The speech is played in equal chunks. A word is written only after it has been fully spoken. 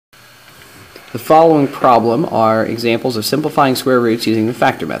The following problem are examples of simplifying square roots using the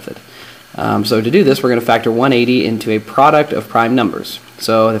factor method. So to do this, we're going to factor 180 into a product of prime numbers.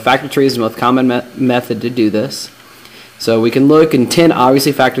 So the factor tree is the most common method to do this. So we can look, and 10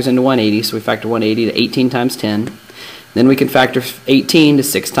 obviously factors into 180, so we factor 180 to 18 times 10. Then we can factor 18 to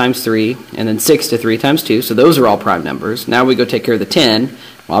 6 times 3, and then 6 to 3 times 2, so those are all prime numbers. Now we go take care of the 10,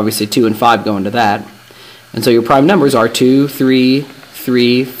 well, obviously 2 and 5 go into that. And so your prime numbers are 2, 3,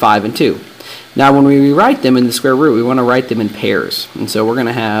 3, 5, and 2. Now when we rewrite them in the square root, we want to write them in pairs. And so we're going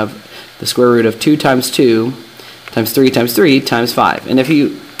to have the square root of 2 times 2 times 3 times 3 times 5. And if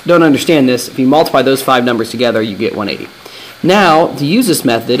you don't understand this, if you multiply those 5 numbers together, you get 180. Now, to use this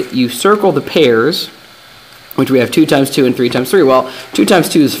method, you circle the pairs, which we have 2 times 2 and 3 times 3. Well, 2 times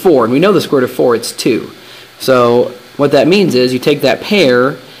 2 is 4, and we know the square root of 4, it's 2. So what that means is you take that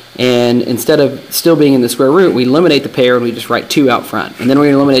pair, and instead of still being in the square root, we eliminate the pair and we just write 2 out front. And then we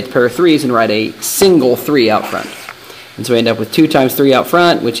eliminate the pair of 3's and write a single 3 out front. And so we end up with 2 times 3 out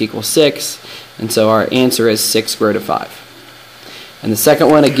front, which equals 6. And so our answer is 6 square root of 5. And the second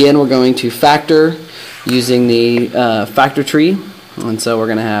one, again, we're going to factor using the factor tree. And so we're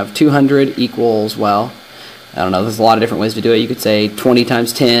going to have 200 equals, well, I don't know, there's a lot of different ways to do it. You could say 20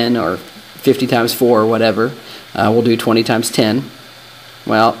 times 10 or 50 times 4 or whatever. We'll do 20 times 10.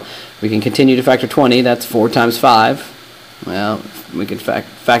 Well, we can continue to factor 20, that's 4 times 5. Well, we can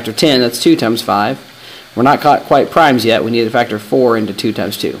factor 10, that's 2 times 5. We're not quite primes yet, we need to factor 4 into 2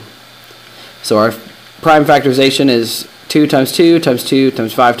 times 2. So our prime factorization is 2 times 2 times 2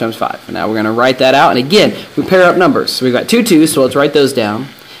 times 5 times 5. And now we're going to write that out, and again, we pair up numbers. So we've got 2 2's, so let's write those down.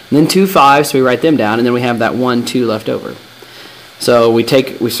 And then 2 5's, so we write them down, and then we have that 1 2 left over. So we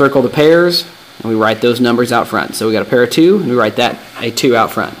circle the pairs, and we write those numbers out front. So we got a pair of 2, and we write that a 2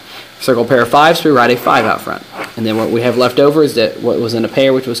 out front. Circle a pair of 5's, so we write a 5 out front. And then what we have left over is that what was in a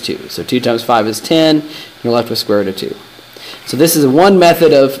pair, which was 2. So 2 times 5 is 10, and you're left with square root of 2. So this is one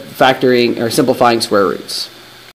method of factoring or simplifying square roots.